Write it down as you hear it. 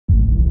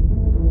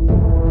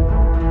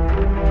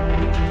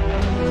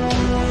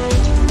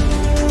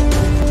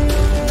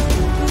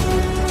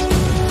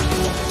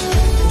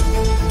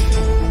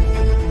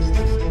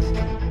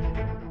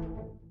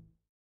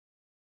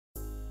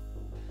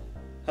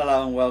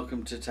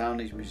welcome to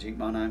Tony's Music.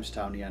 My name's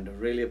Tony and I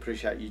really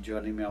appreciate you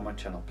joining me on my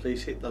channel.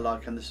 Please hit the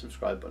like and the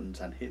subscribe buttons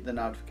and hit the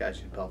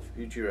notification bell for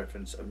future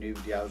reference of new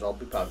videos I'll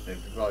be posting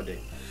every Friday.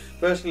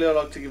 Firstly, I'd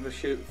like to give a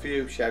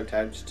few shout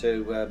outs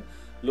to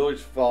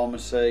Lloyd's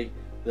Pharmacy,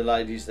 the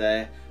ladies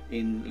there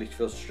in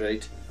Litchfield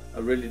Street. I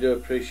really do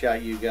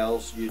appreciate you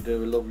girls. You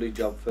do a lovely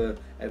job for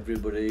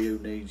everybody who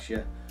needs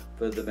you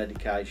for the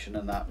medication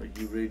and that.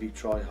 You really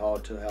try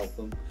hard to help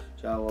them,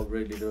 so I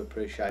really do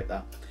appreciate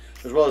that.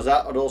 As well as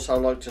that, I'd also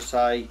like to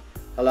say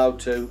hello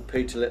to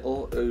Peter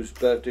Little, whose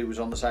birthday was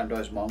on the same day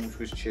as mine, which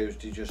was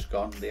Tuesday just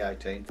gone, the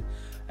 18th.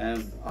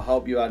 I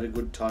hope you had a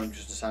good time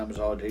just the same as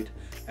I did,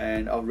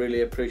 and I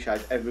really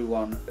appreciate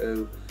everyone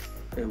who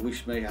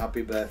wished me a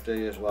happy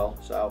birthday as well.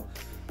 So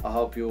I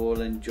hope you all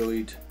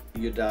enjoyed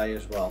your day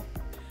as well.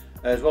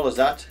 As well as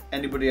that,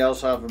 anybody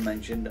else I haven't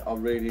mentioned, I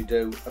really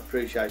do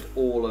appreciate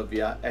all of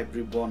you,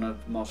 every one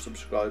of my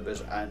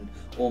subscribers and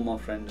all my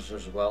friends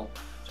as well.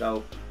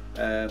 So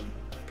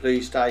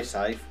please stay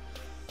safe.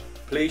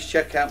 Please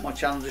check out my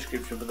channel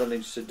description for the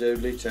links to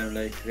Doodly,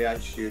 Toonly,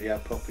 Create Studio,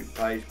 Profit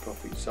Page,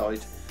 Profit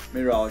Site,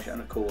 Mirage and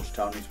of course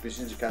Tony's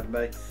Business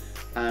Academy.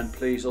 And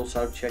please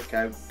also check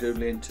out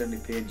Doodly and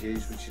Toonly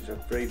PNGs, which is a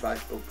free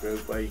Facebook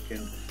group where you can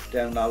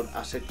download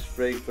assets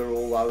free for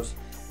all those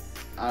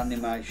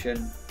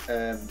animation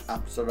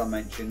apps that I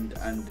mentioned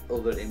and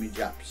other image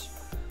apps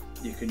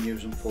you can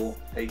use them for.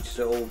 Each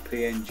all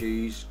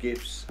PNGs,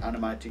 GIFs,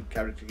 animated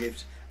character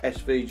GIFs,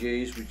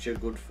 SVGs, which are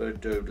good for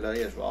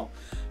Doodly as well.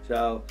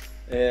 So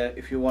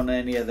if you want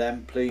any of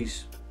them,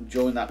 please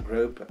join that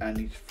group, and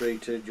it's free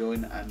to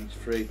join and it's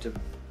free to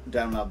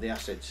download the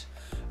assets.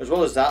 As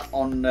well as that,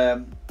 on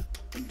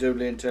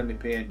Doodly and Toonly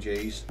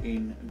PNGs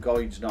in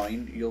Guides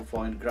 9 you'll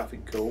find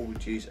Graphic Cool,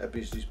 which is a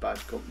business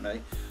based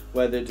company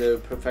where they do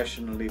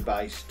professionally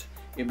based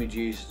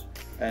images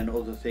and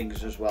other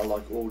things as well,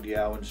 like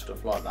audio and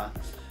stuff like that.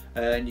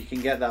 And you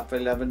can get that for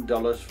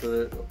 $11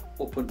 for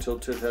up until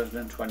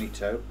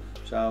 2022.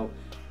 So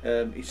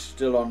it's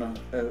still on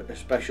a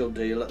special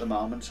deal at the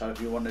moment, so if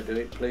you want to do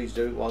it, please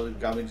do it while the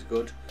going's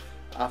good.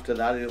 After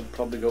that it'll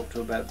probably go up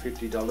to about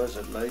 $50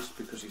 at least,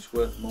 because it's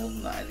worth more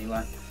than that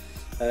anyway.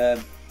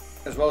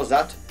 As well as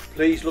that,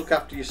 please look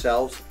after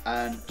yourselves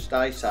and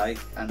stay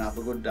safe and have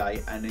a good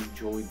day and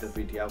enjoy the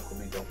video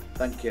coming up.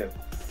 Thank you.